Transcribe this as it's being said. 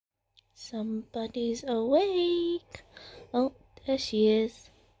Somebody's awake. Oh, there she is.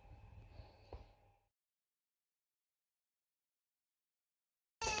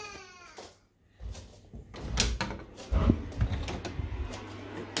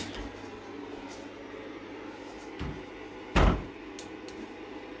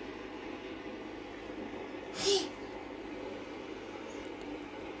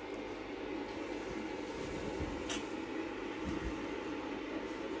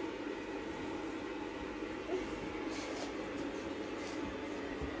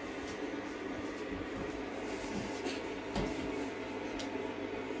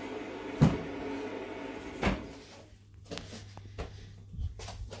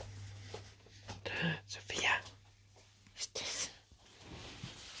 Sophia, what's this?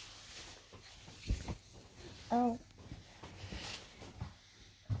 Oh.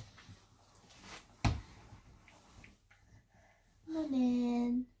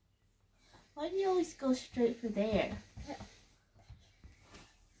 Morning. Why do you always go straight for there?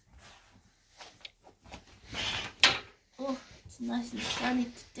 Oh, it's nice and sunny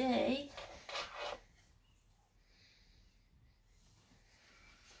today.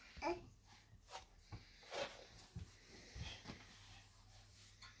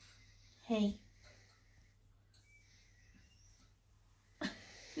 Hey.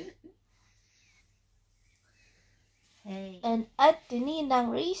 Hey. And Anthony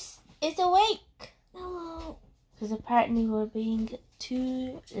Nangris is awake. Hello. Because apparently we're being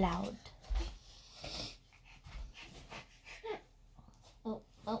too loud. Oh.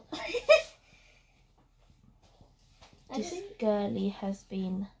 This girlie has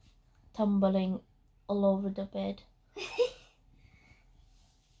been tumbling all over the bed.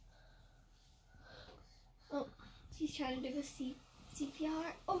 Oh, she's trying to do a CPR.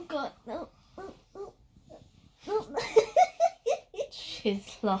 Oh God, no.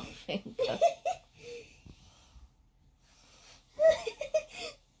 She's laughing.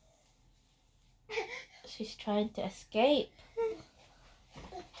 She's trying to escape.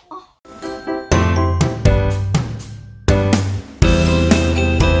 Oh.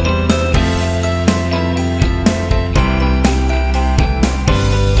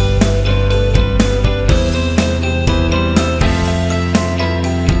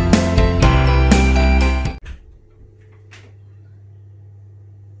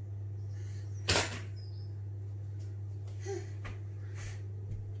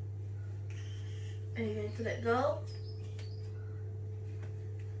 Are you going to let go?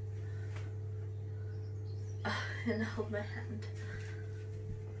 And hold my hand.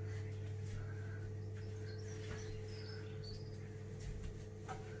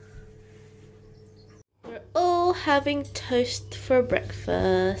 We're all having toast for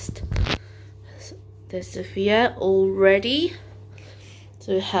breakfast. There's Sophia all ready.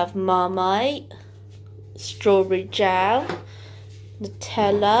 So we have Marmite, strawberry jam,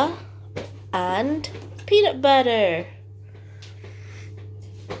 Nutella, and peanut butter.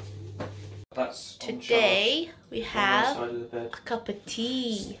 That's Today we have a a cup of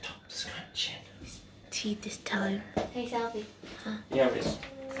tea. scratching. Tea this time. Hey, selfie. Yeah, it is.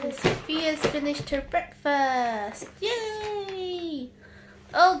 So Sophia's finished her breakfast. Yay!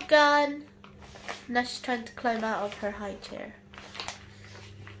 All gone. Now she's trying to climb out of her high chair.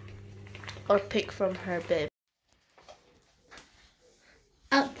 Or pick from her bib.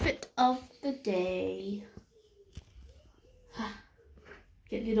 Outfit of the day.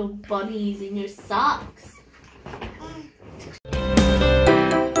 Get little bunnies in your socks.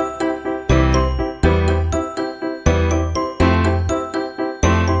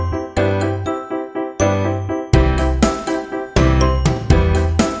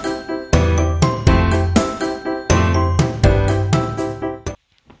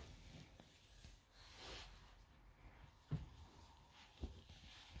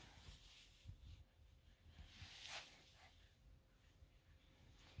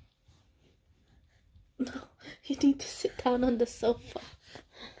 No, you need to sit down on the sofa.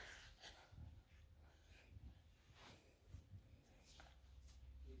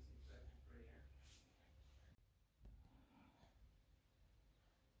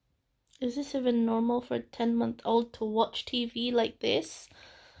 Is this even normal for a 10-month-old to watch TV like this?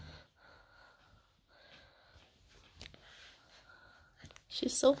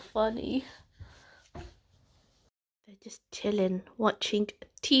 She's so funny. They're just chilling, watching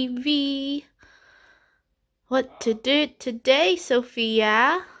TV. What to do today,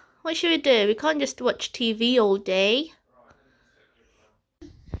 Sophia? What should we do? We can't just watch TV all day.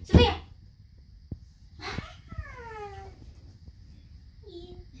 Sophia.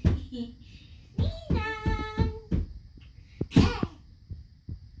 Nina.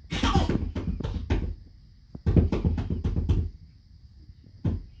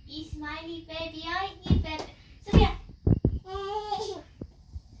 smiley baby, aren't you, baby? Sophia!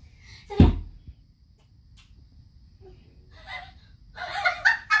 Sophia!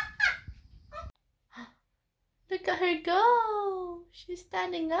 Look at her go! She's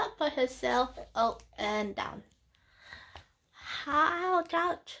standing up by herself, up and down. Ouch,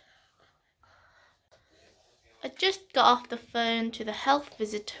 ouch. I just got off the phone to the health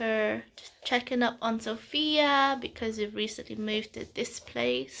visitor, just checking up on Sophia because we've recently moved to this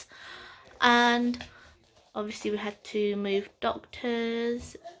place. And obviously we had to move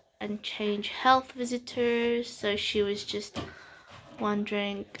doctors and change health visitors, so she was just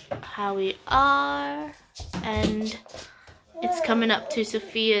wondering how we are. And it's coming up to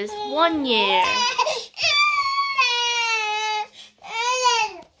Sophia's 1 year.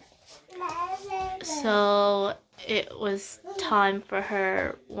 So it was time for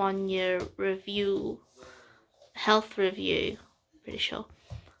her 1 year review, health review, pretty sure.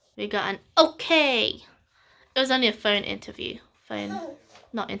 We got an okay. It was only a phone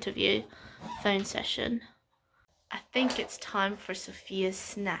session. I think it's time for Sophia's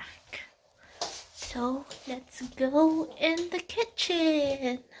snack. So let's go in the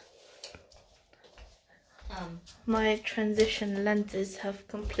kitchen. My transition lenses have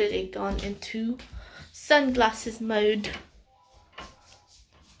completely gone into sunglasses mode.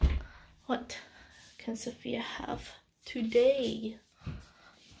 What can Sophia have today?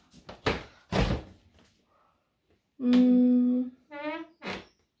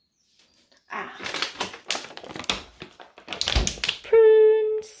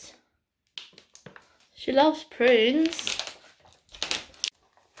 Prunes. She loves prunes.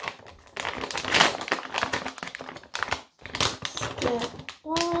 Step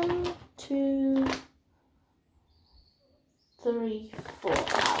 1, 2, 3, 4.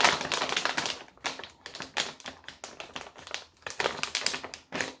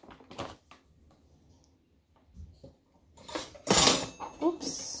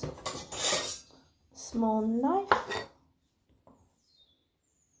 Oops. Small knife.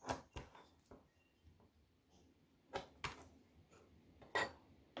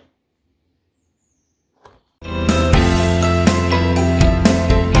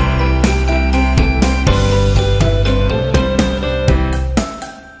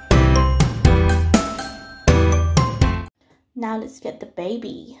 Now let's get the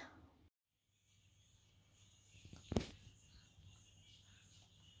baby.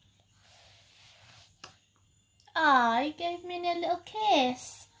 Ah, you gave me a little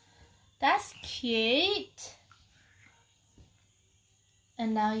kiss. That's cute.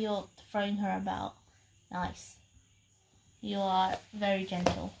 And now you're throwing her about. Nice. You are very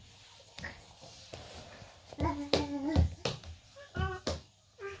gentle.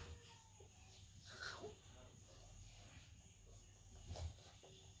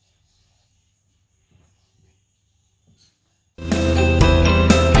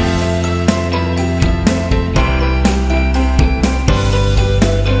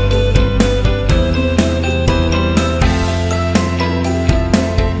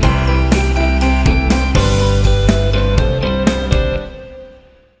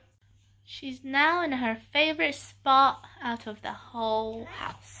 She's now in her favorite spot out of the whole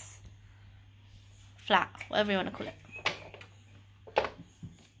house. Flat, whatever you want to call it.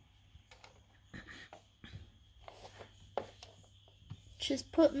 She's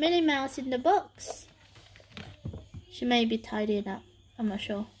put Minnie Mouse in the box. She may be tidying up, I'm not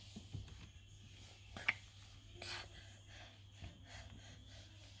sure.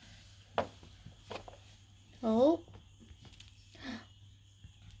 Oh.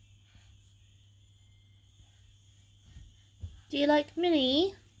 Do you like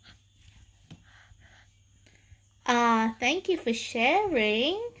Minnie? Thank you for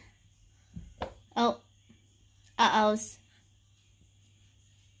sharing. Oh, uh-ohs.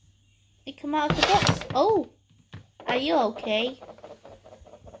 It come out of the box. Oh, are you okay?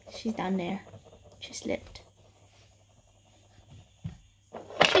 She's down there. She slipped.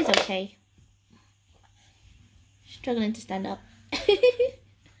 She's okay. Struggling to stand up.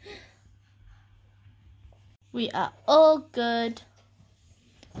 We are all good.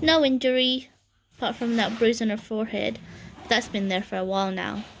 No injury, apart from that bruise on her forehead. That's been there for a while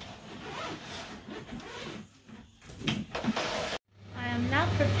now. I am now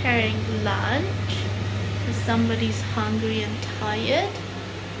preparing lunch because somebody's hungry and tired.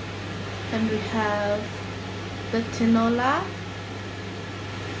 And we have the tinola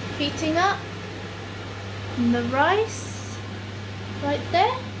heating up and the rice right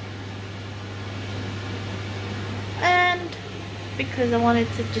there. And because I wanted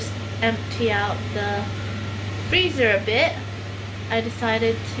to just empty out the freezer a bit, I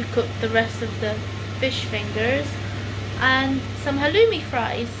decided to cook the rest of the fish fingers and some halloumi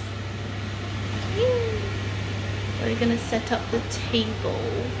fries. We're gonna set up the table.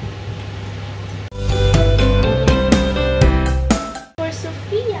 For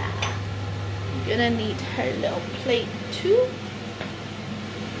Sophia, I'm gonna need her little plate too.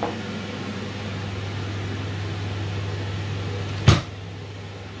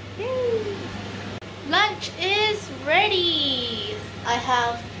 Yay. Lunch is ready. I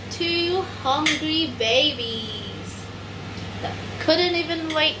have 2 hungry babies that couldn't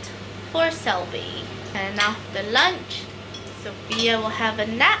even wait for Selby. And after lunch, Sophia will have a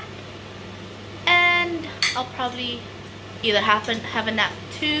nap, and I'll probably either have a nap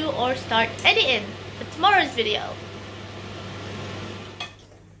too or start editing for tomorrow's video.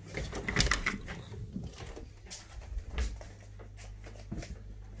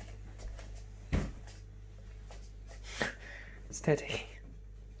 Steady.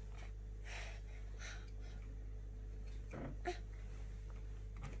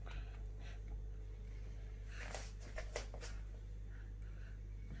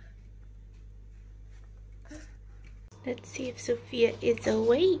 Let's see if Sophia is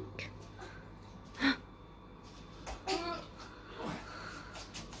awake.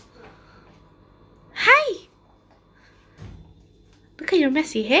 Hi! Look at your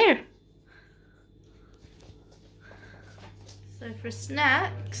messy hair. So for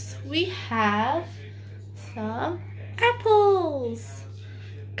snacks, we have some apples,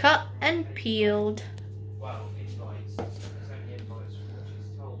 cut and peeled.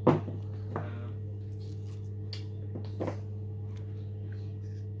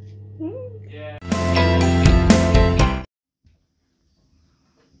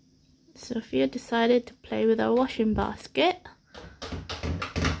 Sophia decided to play with our washing basket.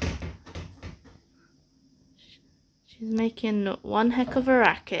 She's making one heck of a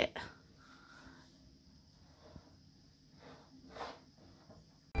racket.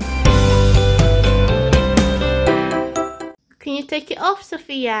 Can you take it off,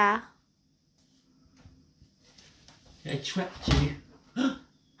 Sophia? I trapped you.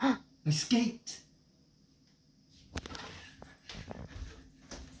 I escaped.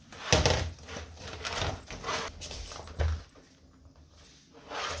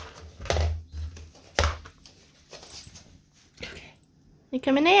 Okay. You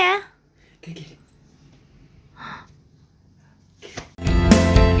coming here? Go get it.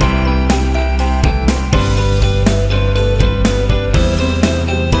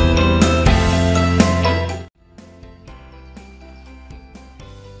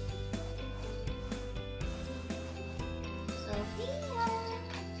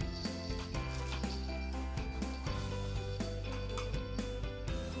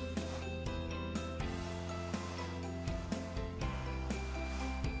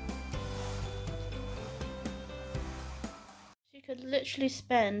 She could literally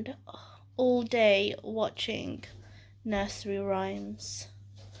spend all day watching nursery rhymes.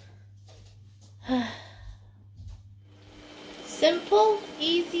 Simple,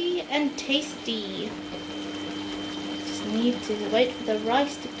 easy, and tasty. Just need to wait for the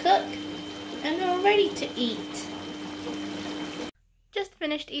rice to cook and we're ready to eat. Just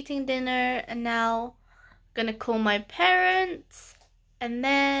finished eating dinner and now I'm gonna call my parents and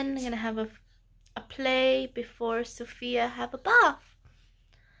then I'm gonna have a play before Sophia have a bath.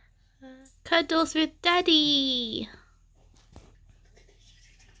 Cuddles with Daddy.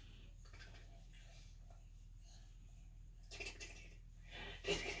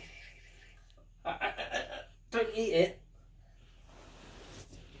 Don't eat it.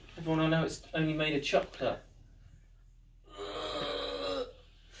 Everyone will know it's only made of chocolate.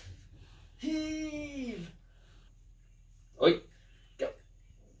 Heave! Oi! Go!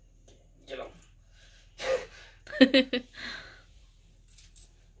 Get on.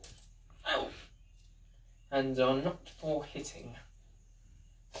 Ow! Hands are not for hitting.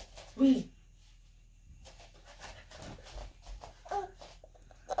 Whee!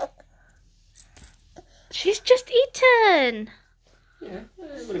 She's just eaten. Yeah,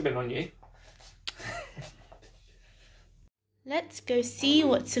 it would have been on you. Let's go see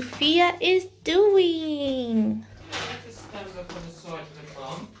what Sophia is doing. Just stand up on the side of the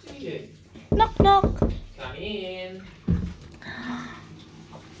farm, do you? Knock knock. Come in.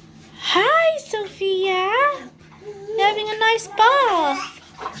 Hi Sophia. You're having a nice bath.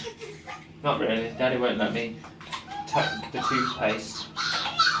 Not really. Daddy won't let me touch the toothpaste.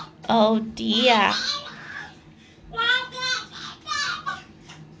 Oh dear.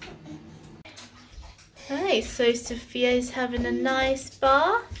 Hi, so Sophia is having a nice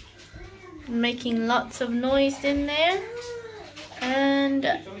bath, making lots of noise in there. And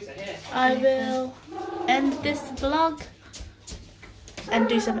I will end this vlog and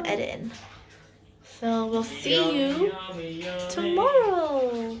do some editing. So we'll see you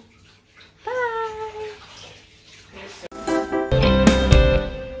tomorrow. Bye.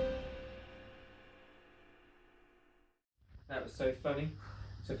 That was so funny.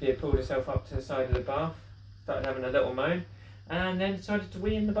 Sophia pulled herself up to the side of the bath, started having a little moan, and then decided to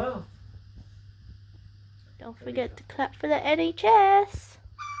wee in the bath. Don't forget to clap for the NHS.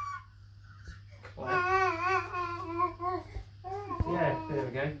 Clap. Yeah, there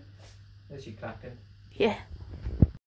we go. There's you clapping. Yeah.